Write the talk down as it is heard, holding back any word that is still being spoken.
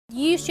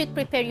You should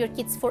prepare your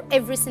kids for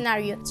every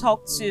scenario.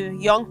 Talk to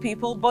young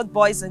people, both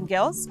boys and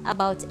girls,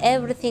 about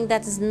everything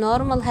that is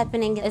normal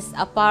happening is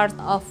a part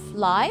of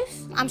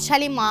life. I'm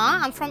Shalima,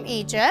 I'm from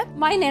Egypt.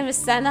 My name is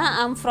Sana,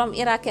 I'm from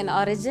Iraq in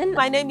origin.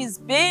 My name is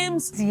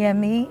Bims,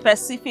 Yemi,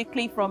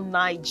 specifically from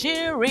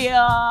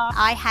Nigeria.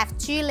 I have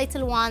 2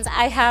 little ones.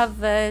 I have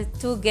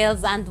 2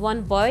 girls and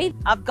 1 boy.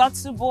 I've got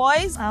 2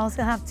 boys. I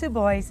also have 2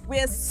 boys.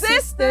 We're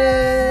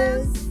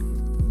sisters.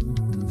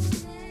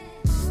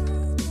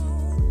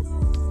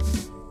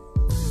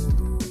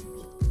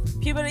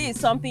 Puberty is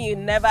something you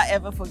never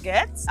ever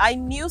forget. I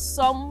knew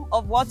some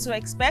of what to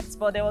expect,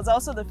 but there was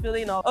also the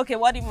feeling of, okay,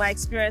 what if my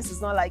experience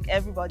is not like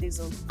everybody's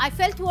own? I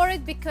felt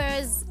worried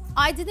because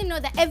I didn't know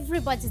that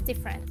everybody's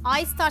different.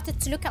 I started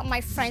to look at my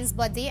friend's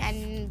body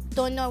and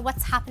don't know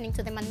what's happening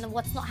to them and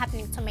what's not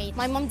happening to me.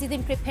 My mom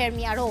didn't prepare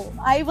me at all.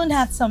 I even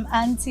had some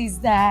aunties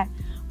that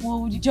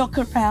will joke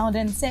around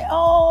and say,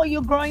 oh,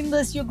 you're growing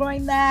this, you're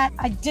growing that.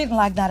 I didn't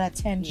like that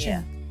attention.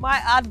 Yeah. My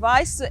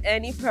advice to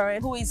any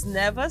parent who is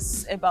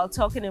nervous about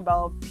talking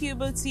about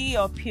puberty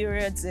or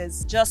periods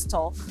is just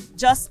talk,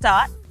 just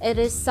start. It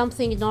is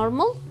something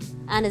normal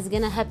and it's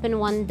gonna happen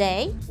one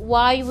day.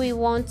 Why we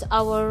want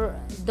our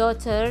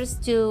daughters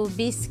to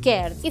be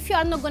scared? If you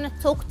are not gonna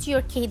talk to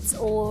your kids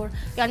or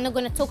you are not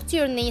gonna talk to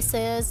your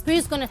nieces,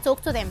 who's gonna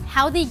talk to them?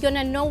 How are they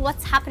gonna know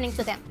what's happening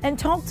to them? And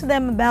talk to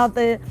them about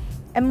the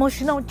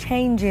emotional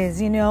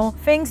changes, you know,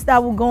 things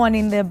that will go on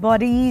in their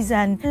bodies,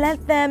 and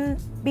let them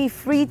be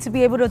free to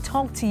be able to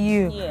talk to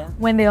you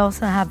when they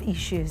also have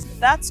issues.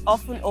 That's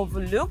often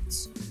overlooked.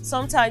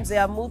 Sometimes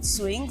there are mood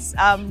swings.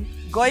 I'm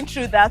going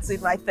through that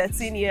with my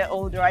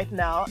 13-year-old right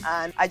now,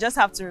 and I just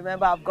have to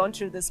remember I've gone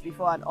through this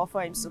before and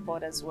offer him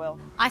support as well.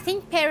 I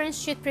think parents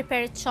should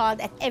prepare a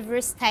child at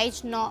every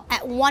stage, not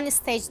at one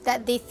stage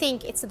that they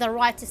think it's the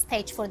right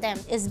stage for them.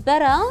 It's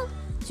better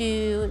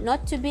to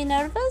not to be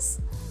nervous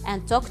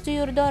and talk to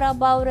your daughter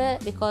about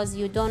it, because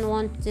you don't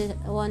want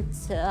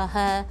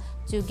her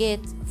to get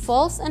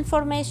false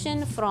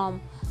information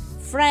from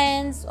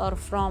friends or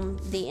from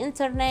the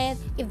internet.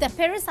 If the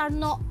parents are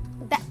not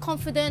that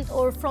confident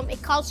or from a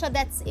culture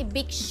that's a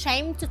big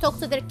shame to talk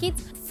to their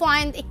kids,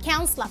 find a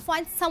counselor,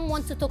 find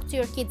someone to talk to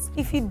your kids.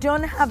 If you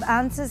don't have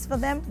answers for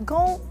them,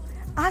 go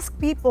ask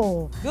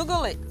people.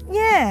 Google it.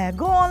 Yeah,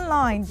 go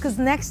online, because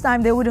next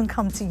time they wouldn't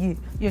come to you.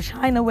 You're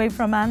shying away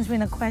from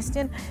answering a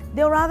question.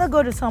 They'll rather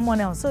go to someone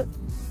else. So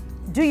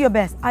do your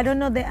best. I don't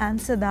know the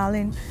answer,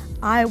 darling.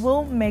 I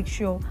will make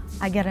sure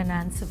I get an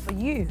answer for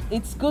you.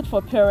 It's good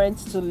for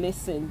parents to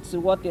listen to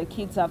what their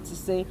kids have to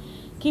say.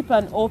 Keep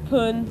an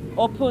open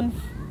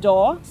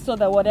door so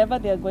that whatever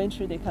they're going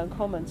through, they can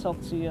come and talk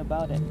to you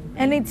about it.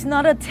 And it's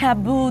not a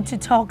taboo to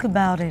talk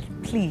about it,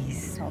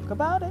 please. Talk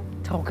about it.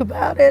 Talk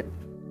about it.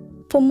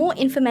 For more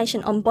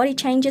information on body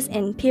changes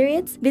and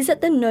periods, visit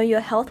the Know Your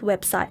Health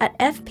website at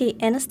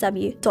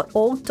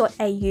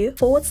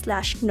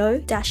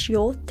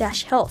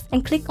fpnsw.org.au/know-your-health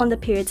and click on the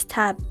Periods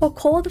tab, or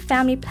call the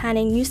Family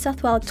Planning New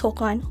South Wales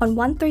talkline on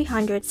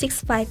 1300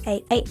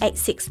 658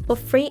 886 for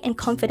free and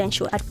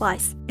confidential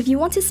advice. If you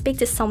want to speak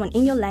to someone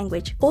in your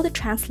language, call the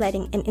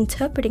Translating and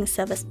Interpreting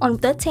Service on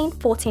 13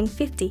 14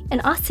 50 and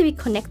ask to be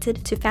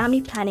connected to Family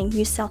Planning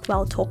New South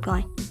Wales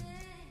talkline.